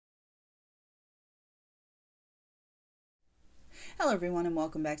Hello everyone and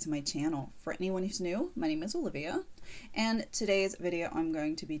welcome back to my channel. For anyone who's new, my name is Olivia, and today's video I'm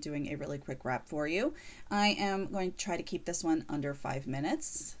going to be doing a really quick wrap for you. I am going to try to keep this one under 5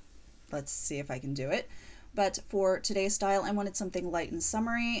 minutes. Let's see if I can do it. But for today's style, I wanted something light and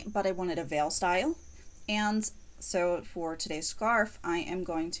summery, but I wanted a veil style. And so for today's scarf, I am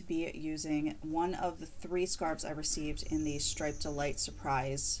going to be using one of the 3 scarves I received in the Striped Delight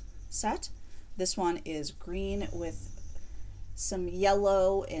Surprise set. This one is green with some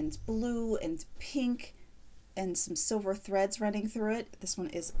yellow and blue and pink and some silver threads running through it. This one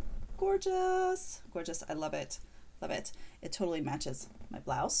is gorgeous. Gorgeous. I love it. Love it. It totally matches my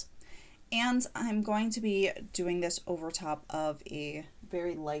blouse. And I'm going to be doing this over top of a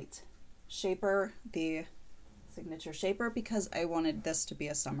very light shaper, the signature shaper, because I wanted this to be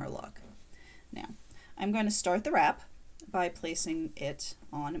a summer look. Now, I'm going to start the wrap by placing it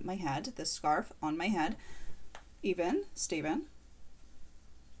on my head, this scarf on my head, even, Steven.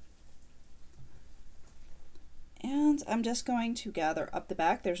 And I'm just going to gather up the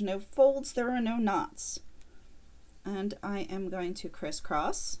back. There's no folds, there are no knots. And I am going to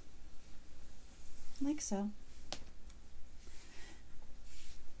crisscross, like so.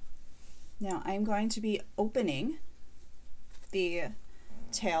 Now I'm going to be opening the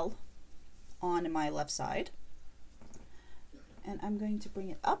tail on my left side. And I'm going to bring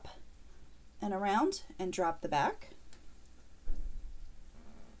it up and around and drop the back,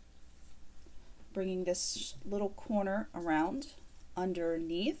 bringing this little corner around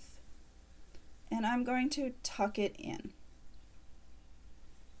underneath, and I'm going to tuck it in.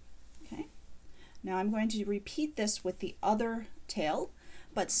 Okay, now I'm going to repeat this with the other tail,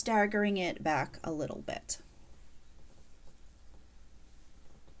 but staggering it back a little bit.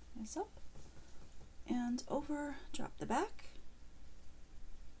 This up and over, drop the back.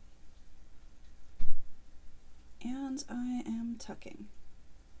 And I am tucking.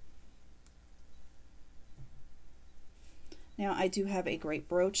 Now I do have a great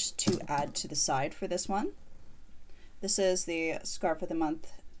brooch to add to the side for this one. This is the Scarf of the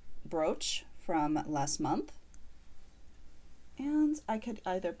Month brooch from last month. And I could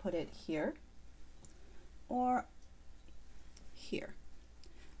either put it here or here.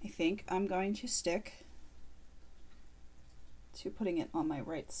 I think I'm going to stick to putting it on my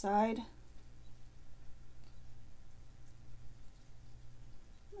right side.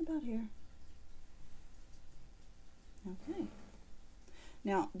 About here. Okay.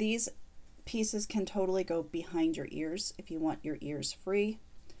 Now these pieces can totally go behind your ears if you want your ears free.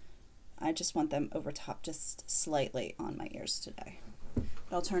 I just want them over top just slightly on my ears today.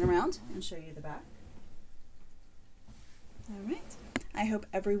 I'll turn around and show you the back. All right. I hope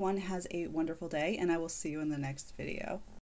everyone has a wonderful day, and I will see you in the next video.